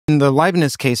the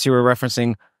Leibniz case, you were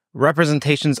referencing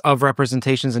representations of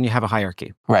representations, and you have a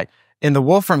hierarchy. Right. In the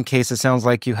Wolfram case, it sounds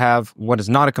like you have what is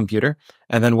not a computer,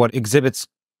 and then what exhibits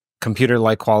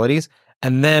computer-like qualities,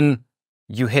 and then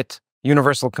you hit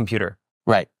universal computer.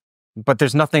 Right. But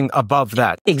there's nothing above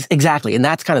that. Exactly. And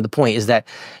that's kind of the point, is that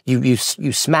you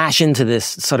smash into this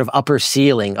sort of upper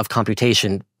ceiling of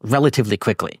computation relatively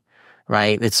quickly,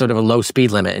 right? It's sort of a low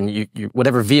speed limit, and you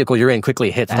whatever vehicle you're in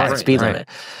quickly hits that speed limit.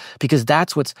 Because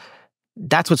that's what's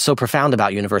so profound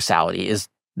about universality, is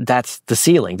that's the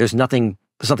ceiling. There's nothing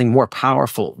more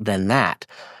powerful than that.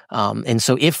 And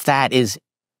so if that is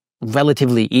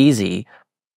relatively easy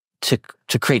to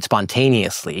create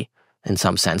spontaneously, in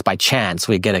some sense, by chance,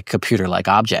 we get a computer-like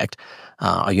object,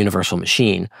 a universal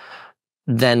machine,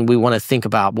 then we want to think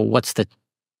about, well, what's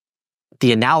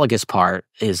the analogous part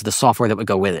is the software that would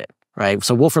go with it, right?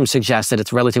 So Wolfram suggests that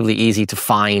it's relatively easy to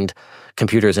find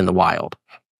computers in the wild.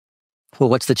 Well,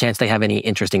 what's the chance they have any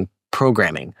interesting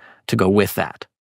programming to go with that?